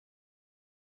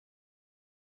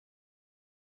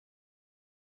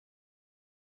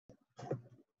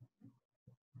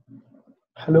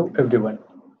Hello everyone.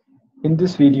 In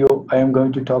this video, I am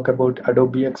going to talk about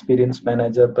Adobe Experience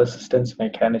Manager persistence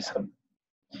mechanism.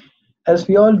 As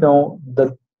we all know,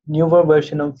 the newer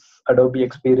version of Adobe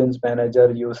Experience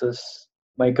Manager uses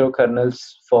microkernels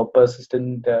for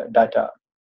persistent data.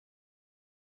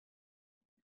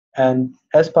 And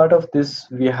as part of this,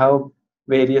 we have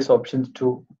various options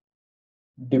to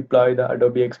deploy the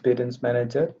Adobe Experience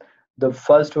Manager. The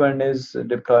first one is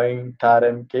deploying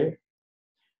TarMk,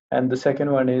 and the second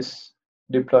one is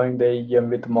deploying the AEM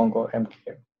with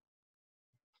MongoMK.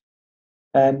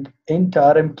 And in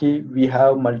TarMk, we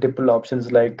have multiple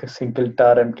options like a single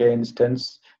TarMk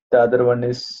instance. The other one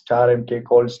is TarMk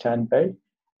cold standby.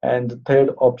 And the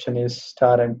third option is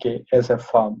TarMk as a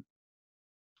farm.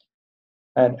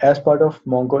 And as part of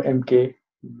MongoMK,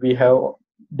 we have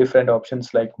different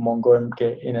options like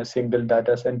MongoMK in a single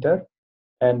data center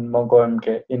and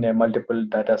MongoMK in a multiple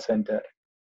data center.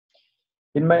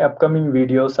 In my upcoming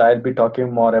videos, I'll be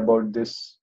talking more about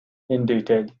this in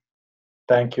detail.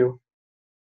 Thank you.